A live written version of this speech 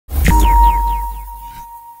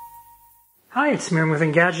Hi, it's More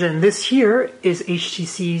Engadget, and this here is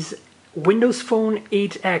HTC's Windows Phone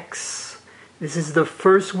 8X. This is the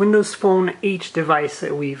first Windows Phone 8 device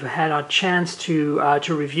that we've had a chance to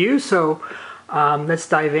review. So let's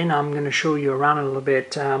dive in. I'm going to show you around a little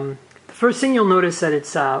bit. The first thing you'll notice that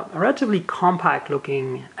it's a relatively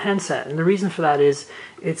compact-looking handset, and the reason for that is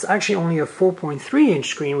it's actually only a 4.3-inch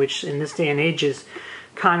screen, which in this day and age is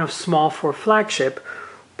kind of small for a flagship.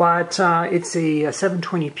 But it's a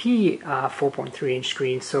 720p 4.3-inch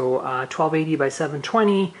screen, so 1280 by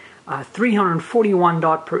 720, 341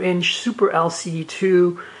 dot per inch, Super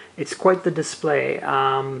LCD2. It's quite the display.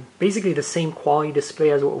 Basically the same quality display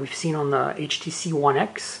as what we've seen on the HTC One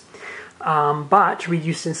X, but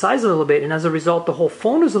reduced in size a little bit. And as a result, the whole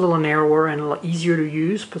phone is a little narrower and a lot easier to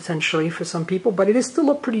use potentially for some people. But it is still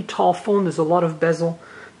a pretty tall phone. There's a lot of bezel,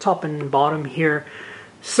 top and bottom here.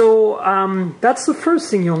 So that's the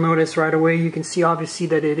first thing you'll notice right away. You can see obviously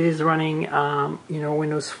that it is running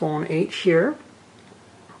Windows Phone 8 here,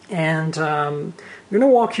 and I'm going to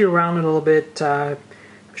walk you around a little bit,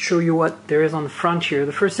 show you what there is on the front here.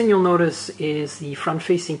 The first thing you'll notice is the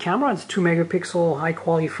front-facing camera. It's a 2-megapixel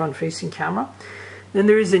high-quality front-facing camera. Then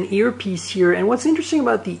there is an earpiece here, and what's interesting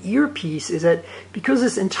about the earpiece is that because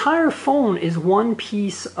this entire phone is one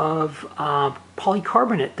piece of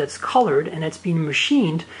polycarbonate that's colored and it's been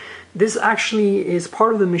machined, this actually is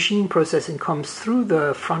part of the machining process and comes through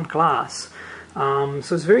the front glass. So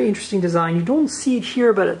it's a very interesting design. You don't see it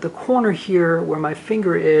here, but at the corner here where my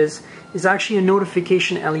finger is actually a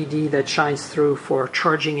notification LED that shines through for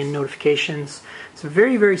charging and notifications. It's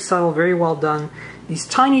very, very subtle, very well done. These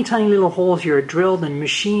tiny, tiny little holes here are drilled and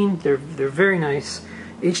machined. They're very nice.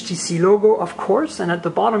 HTC logo, of course, and at the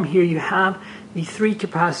bottom here you have the 3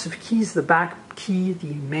 capacitive keys, the back key,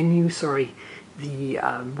 the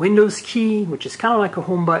Windows key, which is kind of like a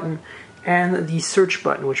home button, and the search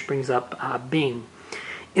button, which brings up Bing.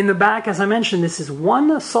 In the back, as I mentioned, this is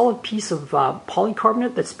one solid piece of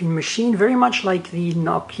polycarbonate that's been machined, very much like the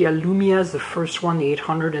Nokia Lumias, the first one, the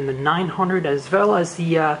 800 and the 900, as well as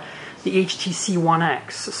the HTC One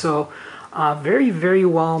X. So very, very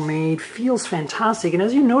well made, feels fantastic. And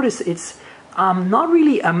as you notice, it's not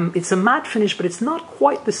really, it's a matte finish, but it's not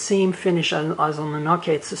quite the same finish as on the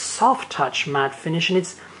Nokia. It's a soft touch matte finish, and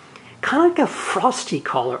it's kind of like a frosty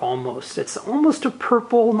color almost. It's almost a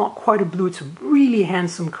purple, not quite a blue. It's a really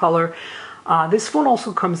handsome color. This phone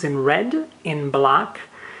also comes in red, in black,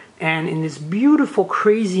 and in this beautiful,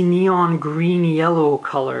 crazy neon green yellow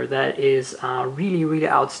color that is really, really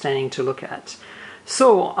outstanding to look at.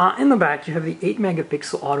 So in the back you have the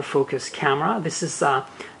 8-megapixel autofocus camera. This is an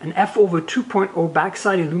f/2.0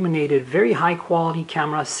 backside illuminated, very high quality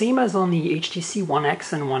camera, same as on the HTC One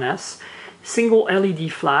X and One S. Single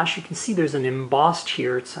LED flash. You can see there's an embossed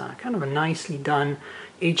here. It's kind of a nicely done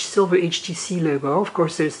silver HTC logo. Of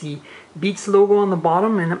course, there's the Beats logo on the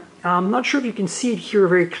bottom, and I'm not sure if you can see it here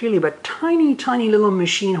very clearly, but tiny, tiny little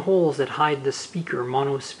machine holes that hide the speaker,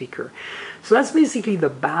 mono speaker. So that's basically the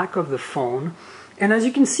back of the phone. And as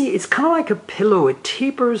you can see, it's kind of like a pillow. It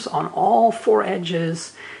tapers on all 4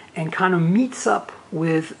 edges and kind of meets up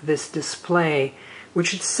with this display,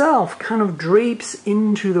 which itself kind of drapes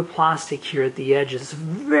into the plastic here at the edges.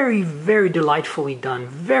 Very, very delightfully done.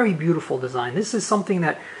 Very beautiful design. This is something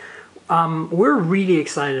that we're really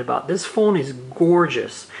excited about. This phone is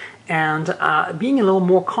gorgeous, and being a little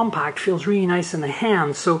more compact feels really nice in the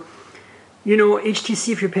hand. So, you know,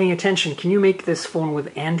 HTC, if you're paying attention, can you make this phone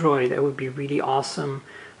with Android? That would be really awesome.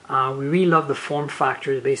 We really love the form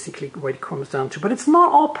factor, basically what it comes down to. But it's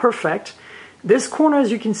not all perfect. This corner,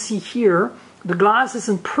 as you can see here, the glass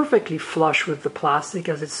isn't perfectly flush with the plastic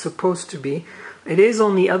as it's supposed to be. It is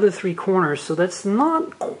on the other 3 corners, so that's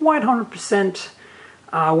not quite 100%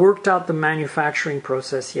 worked out the manufacturing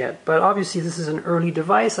process yet. But obviously this is an early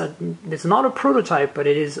device. It's not a prototype, but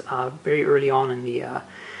it is very early on in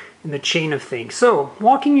the chain of things. So,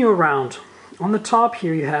 walking you around, on the top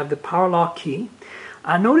here you have the power lock key.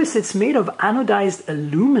 Notice it's made of anodized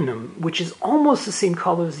aluminum, which is almost the same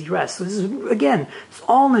color as the rest. So this is, again, it's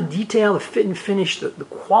all in the detail, the fit and finish, the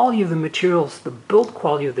quality of the materials, the build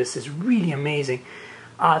quality of this is really amazing.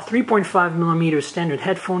 3.5mm standard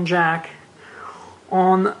headphone jack.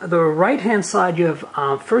 On the right-hand side, you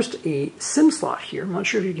have first a SIM slot here. I'm not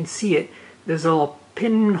sure if you can see it. There's a little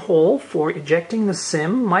pinhole for ejecting the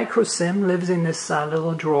SIM. Micro SIM lives in this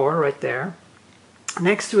little drawer right there.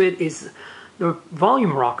 Next to it is the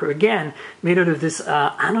volume rocker, again made out of this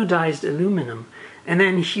anodized aluminum. And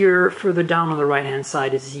then here further down on the right hand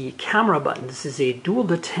side is the camera button. This is a dual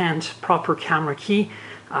detent proper camera key,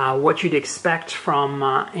 what you'd expect from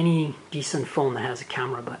any decent phone that has a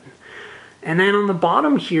camera button. And then on the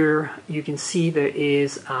bottom here, you can see there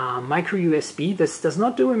is a micro USB. This does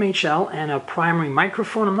not do MHL, and a primary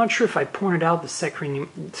microphone. I'm not sure if I pointed out the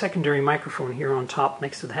secondary microphone here on top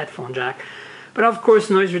next to the headphone jack. But of course,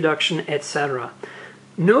 noise reduction, etc.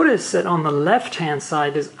 Notice that on the left-hand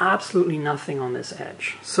side, there's absolutely nothing on this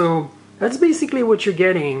edge. So that's basically what you're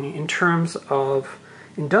getting in terms of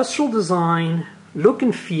industrial design, look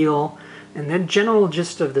and feel, and then general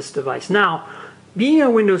gist of this device. Now, being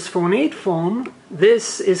a Windows Phone 8 phone,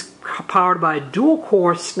 this is powered by a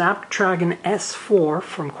dual-core Snapdragon S4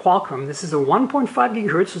 from Qualcomm. This is a 1.5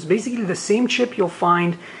 gigahertz, so it's basically the same chip you'll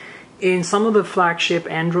find in some of the flagship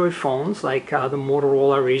Android phones, like the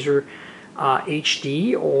Motorola Razr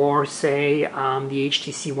HD, or say the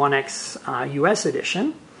HTC One X US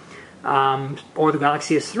edition, or the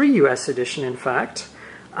Galaxy S3 US edition, in fact.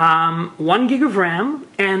 1 gig of RAM,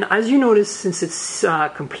 and as you notice, since it's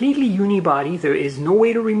completely unibody, there is no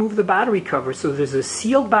way to remove the battery cover. So there's a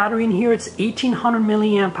sealed battery in here. It's 1800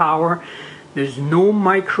 milliamp hour. There's no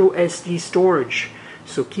micro SD storage.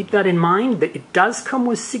 So keep that in mind. That it does come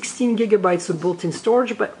with 16 gigabytes of built-in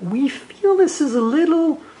storage, but we feel this is a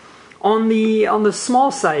little on the small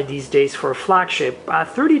side these days for a flagship.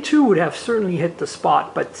 32 would have certainly hit the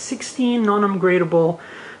spot, but 16 non-upgradable,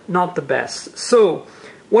 not the best. So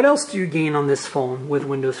what else do you gain on this phone with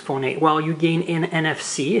Windows Phone 8? Well, you gain in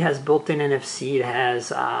NFC. It has built-in NFC. It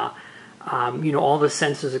has, you know, all the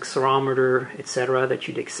sensors, accelerometer, etc., that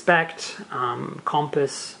you'd expect.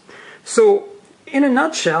 Compass. So, in a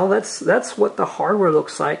nutshell, that's what the hardware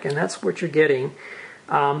looks like, and that's what you're getting.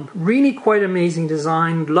 Really quite amazing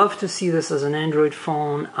design. Love to see this as an Android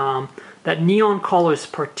phone. That neon color is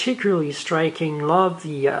particularly striking. Love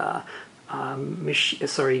the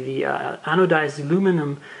anodized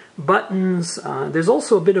aluminum buttons. There's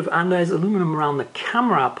also a bit of anodized aluminum around the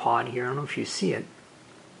camera pod here. I don't know if you see it.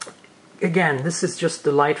 Again, this is just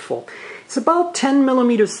delightful. It's about 10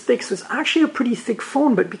 millimeters thick, so it's actually a pretty thick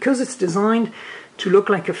phone, but because it's designed to look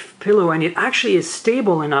like a pillow, and it actually is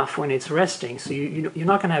stable enough when it's resting, so you're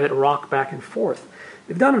not going to have it rock back and forth.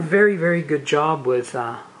 They've done a very, very good job with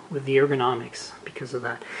the ergonomics because of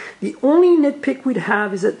that. The only nitpick we'd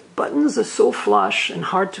have is that buttons are so flush and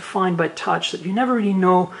hard to find by touch that you never really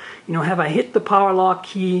know, have I hit the power lock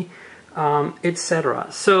key, etc.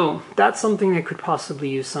 So that's something that could possibly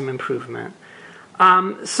use some improvement.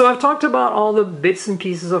 So I've talked about all the bits and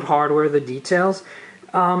pieces of hardware, the details.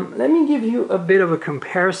 Let me give you a bit of a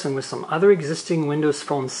comparison with some other existing Windows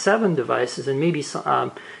Phone 7 devices, and maybe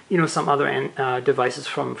some, some other devices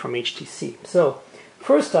from HTC. So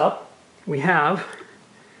first up, we have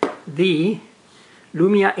the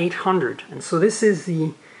Lumia 800, and so this is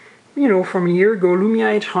the, from a year ago,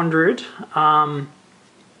 Lumia 800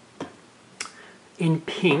 in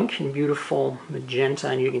pink and beautiful magenta,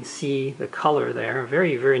 and you can see the color there,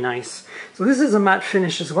 very, very nice. So this is a matte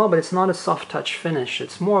finish as well, but it's not a soft touch finish.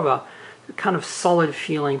 It's more of a kind of solid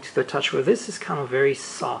feeling to the touch, where this is kind of very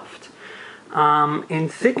soft. In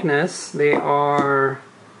thickness, they are,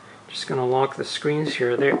 just going to lock the screens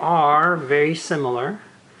here, they are very similar.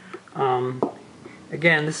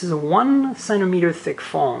 Again, this is a 1 centimeter thick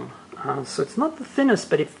phone. So it's not the thinnest,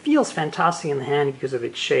 but it feels fantastic in the hand because of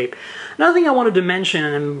its shape. Another thing I wanted to mention,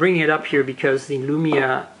 and I'm bringing it up here because the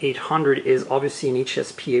Lumia 800 is obviously an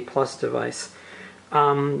HSPA Plus device.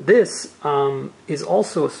 This is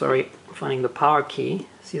also, sorry, finding the power key.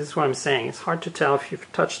 See, this is what I'm saying. It's hard to tell if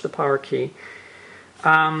you've touched the power key.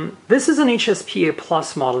 This is an HSPA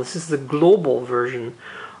Plus model. This is the global version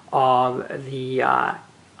of the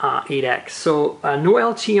 8X. So no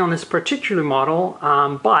LT on this particular model,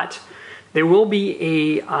 but there will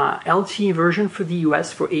be a LT version for the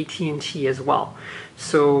US for AT&T as well.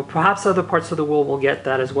 So perhaps other parts of the world will get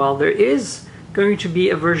that as well. There is going to be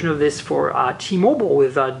a version of this for T-Mobile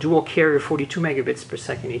with dual carrier 42 megabits per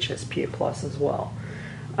second HSPA Plus as well.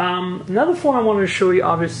 Another phone I wanted to show you,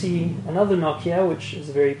 obviously another Nokia, which is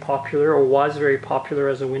very popular, or was very popular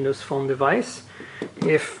as a Windows Phone device,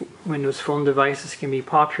 if Windows Phone devices can be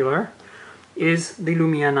popular, is the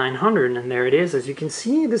Lumia 900, and there it is. As you can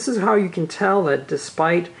see, this is how you can tell that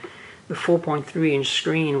despite the 4.3-inch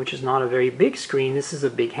screen, which is not a very big screen, this is a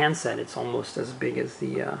big handset. It's almost as big as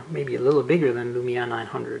the, maybe a little bigger than Lumia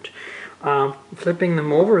 900. Flipping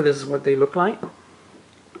them over, this is what they look like.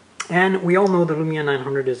 And we all know the Lumia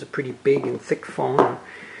 900 is a pretty big and thick phone.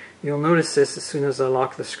 You'll notice this as soon as I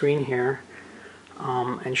lock the screen here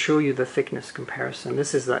and show you the thickness comparison.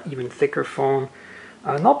 This is an even thicker phone.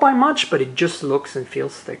 Not by much, but it just looks and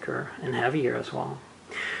feels thicker and heavier as well.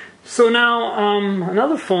 So now,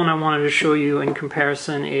 another phone I wanted to show you in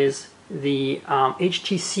comparison is the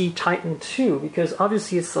HTC Titan 2, because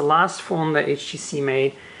obviously it's the last phone that HTC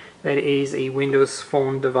made that is a Windows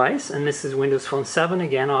Phone device, and this is Windows Phone 7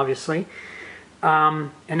 again, obviously.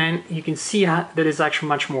 And then you can see that it's actually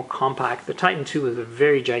much more compact. The Titan 2 is a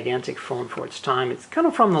very gigantic phone for its time. It's kind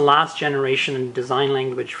of from the last generation in design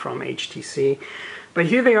language from HTC. But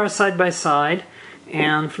here they are side by side,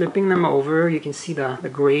 and flipping them over, you can see the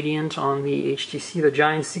gradient on the HTC, the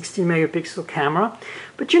giant 16 megapixel camera.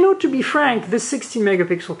 But you know, to be frank, this 16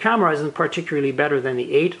 megapixel camera isn't particularly better than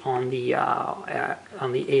the 8 on the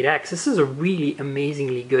 8X. This is a really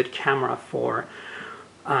amazingly good camera for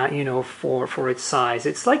you know, for its size.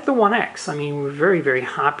 It's like the 1X. I mean, we're very, very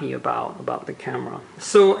happy about the camera.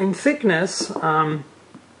 So in thickness,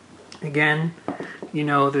 again, you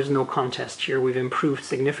know, there's no contest here. We've improved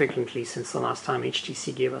significantly since the last time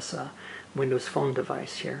HTC gave us a Windows Phone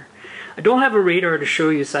device here. I don't have a radar to show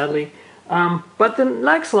you, sadly, but the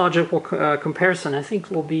next logical comparison, I think,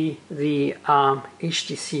 will be the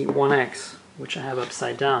HTC One X, which I have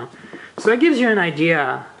upside down. So that gives you an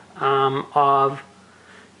idea of,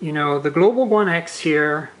 you know, the Global One X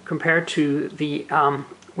here compared to the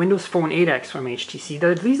Windows Phone 8X from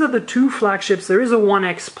HTC. These are the two flagships. There is a One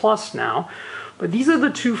X Plus now, but these are the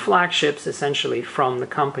two flagships essentially from the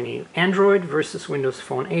company. Android versus Windows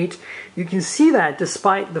Phone 8. You can see that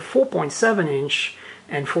despite the 4.7-inch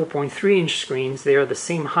and 4.3-inch screens, they are the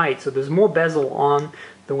same height. So there's more bezel on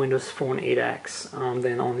the Windows Phone 8X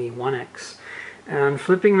than on the One X. And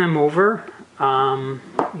flipping them over, you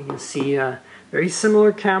can see a very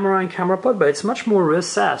similar camera and camera pod, but it's much more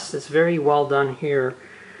recessed. It's very well done here.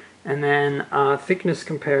 And then thickness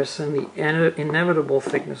comparison, the inevitable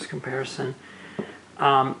thickness comparison.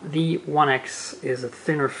 The One X is a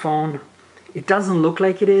thinner phone. It doesn't look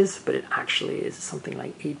like it is, but it actually is something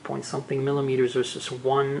like 8 point something millimeters versus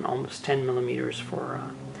almost 10 millimeters for,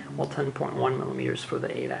 well, 10.1 millimeters for the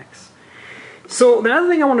 8X. So the other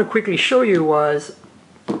thing I want to quickly show you was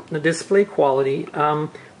the display quality.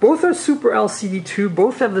 Both are Super LCD2,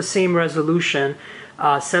 both have the same resolution,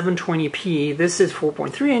 720p. This is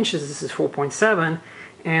 4.3 inches, this is 4.7.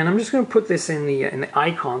 And I'm just going to put this in the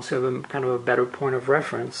icon so you have kind of a better point of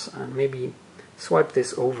reference. And maybe swipe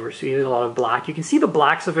this over so you get a lot of black. You can see the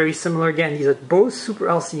blacks are very similar. Again, these are both Super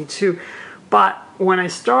LCD2. But when I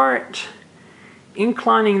start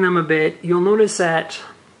inclining them a bit, you'll notice that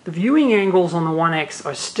the viewing angles on the One X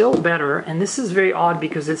are still better. And this is very odd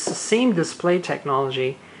because it's the same display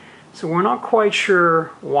technology. So we're not quite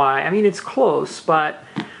sure why. I mean, it's close, but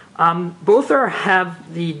both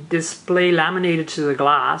have the display laminated to the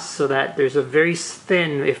glass so that there's a very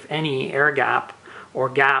thin, if any, air gap or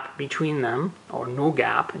gap between them, or no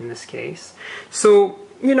gap in this case. So,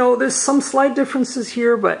 you know, there's some slight differences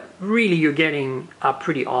here, but really you're getting a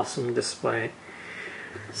pretty awesome display.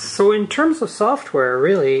 So in terms of software,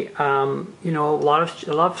 really, you know, a lot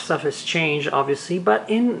of stuff has changed, obviously, but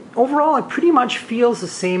overall, it pretty much feels the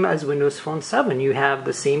same as Windows Phone 7. You have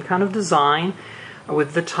the same kind of design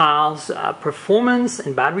with the tiles. Performance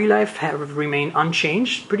and battery life have remained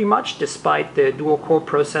unchanged, pretty much, despite the dual-core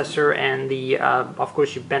processor and the, of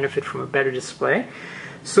course, you benefit from a better display.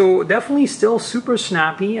 So definitely still super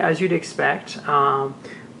snappy, as you'd expect.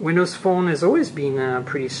 Windows Phone has always been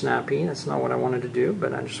pretty snappy. That's not what I wanted to do,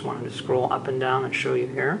 but I just wanted to scroll up and down and show you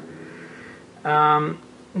here.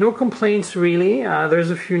 No complaints really. There's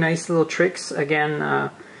a few nice little tricks. Again,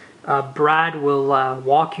 Brad will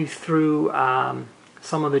walk you through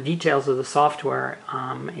some of the details of the software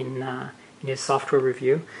in his software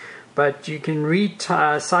review. But you can read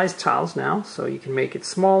size tiles now, so you can make it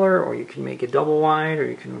smaller, or you can make it double wide, or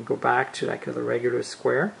you can go back to like the regular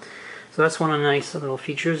square. So that's one of the nice little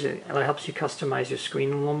features. It helps you customize your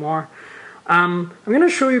screen a little more. I'm going to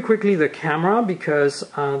show you quickly the camera because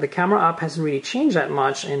the camera app hasn't really changed that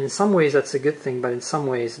much, and in some ways that's a good thing, but in some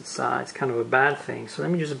ways it's kind of a bad thing. So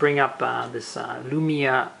let me just bring up this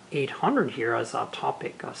Lumia 800 here as our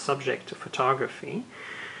topic, subject to photography.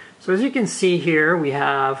 So as you can see here, we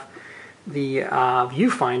have the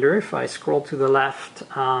viewfinder. If I scroll to the left,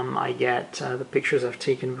 I get the pictures I've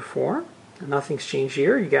taken before. Nothing's changed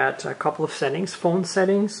here. You got a couple of settings, phone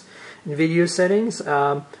settings and video settings.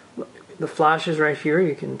 The flash is right here.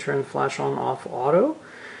 You can turn the flash on, off, auto.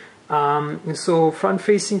 And so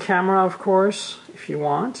front-facing camera, of course, if you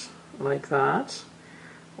want, like that,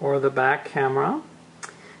 or the back camera.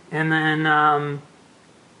 And then,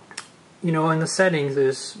 you know, in the settings,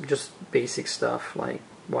 there's just basic stuff like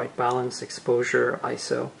white balance, exposure,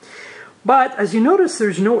 ISO. But as you notice,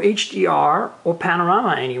 there's no HDR or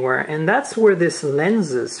panorama anywhere, and that's where this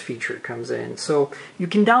lenses feature comes in. So you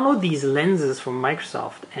can download these lenses from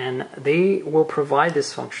Microsoft, and they will provide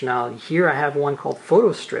this functionality. Here I have one called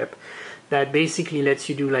Photo Strip that basically lets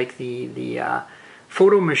you do like the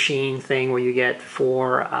photo machine thing where you get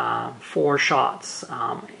four shots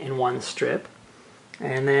in one strip.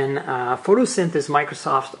 And then PhotoSynth is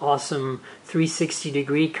Microsoft's awesome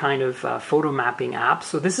 360-degree kind of photo mapping app.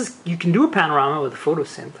 So this is, you can do a panorama with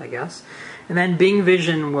PhotoSynth, I guess. And then Bing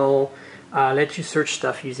Vision will let you search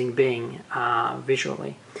stuff using Bing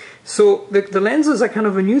visually. So the lenses are kind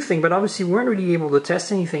of a new thing, but obviously we weren't really able to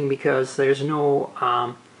test anything because there's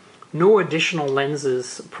no additional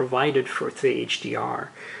lenses provided for the HDR.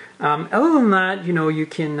 Other than that, you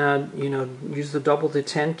can use the double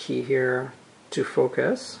detent key here to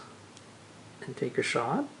focus and take a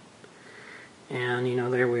shot, and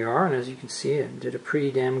there we are, and as you can see, it did a pretty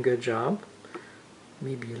damn good job.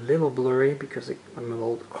 Maybe a little blurry because I'm a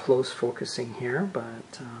little close focusing here,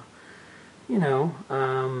 but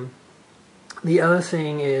the other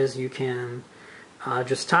thing is you can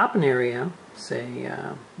just tap an area, say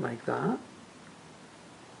like that,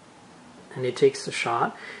 and it takes the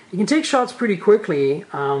shot. You can take shots pretty quickly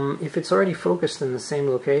if it's already focused in the same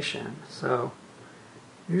location. So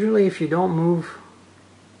usually if you don't move,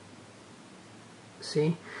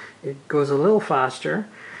 see, it goes a little faster.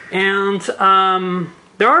 And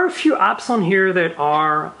there are a few apps on here that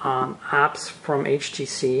are apps from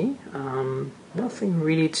HTC. Nothing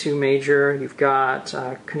really too major. You've got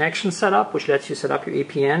connection setup, which lets you set up your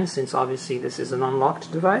APN, since obviously this is an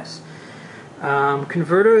unlocked device.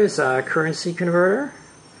 Converter is a currency converter.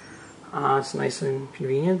 It's nice and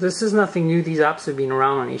convenient. This is nothing new. These apps have been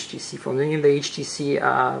around on HTC phones. Any of the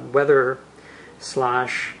HTC weather /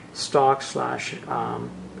 stock /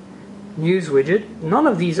 news widget. None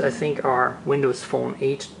of these, I think, are Windows Phone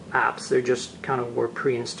 8 apps. They're just kind of were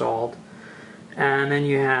pre-installed. And then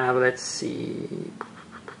you have, let's see,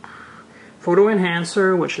 Photo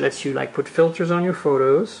Enhancer, which lets you like put filters on your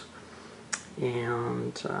photos.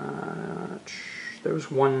 And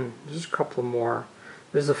there's a couple more.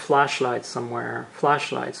 There's a flashlight somewhere.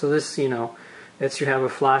 Flashlight. So this, lets you have a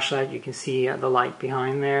flashlight. You can see the light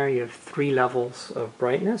behind there. You have 3 levels of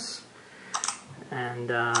brightness, and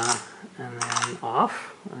then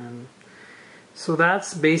off. And so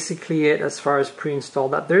that's basically it as far as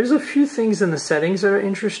pre-installed. There's a few things in the settings that are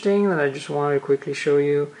interesting that I just wanted to quickly show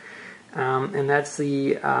you. And that's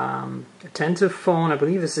the attentive phone. I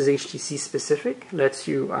believe this is HTC specific. Lets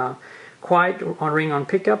you quiet on ring on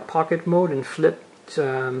pickup, pocket mode, and flip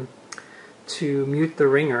to mute the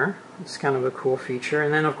ringer. It's kind of a cool feature.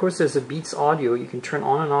 And then of course there's a Beats audio. You can turn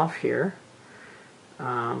on and off here.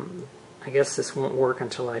 I guess this won't work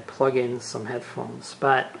until I plug in some headphones,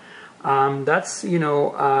 but that's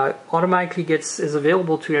automatically is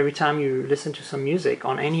available to you every time you listen to some music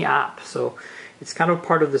on any app. So it's kind of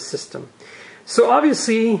part of the system. So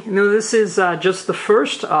obviously, this is just the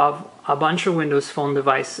first of a bunch of Windows Phone 8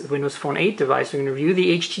 device. We're going to review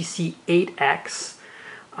the HTC 8X.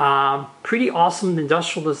 Pretty awesome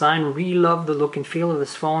industrial design. Really love the look and feel of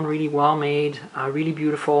this phone. Really well made, really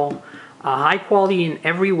beautiful, high quality in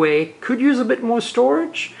every way. Could use a bit more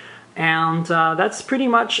storage, and that's pretty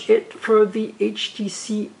much it for the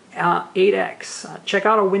HTC 8X. Check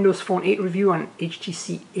out our Windows Phone 8 review on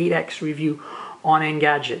HTC 8X review on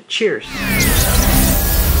Engadget. Cheers!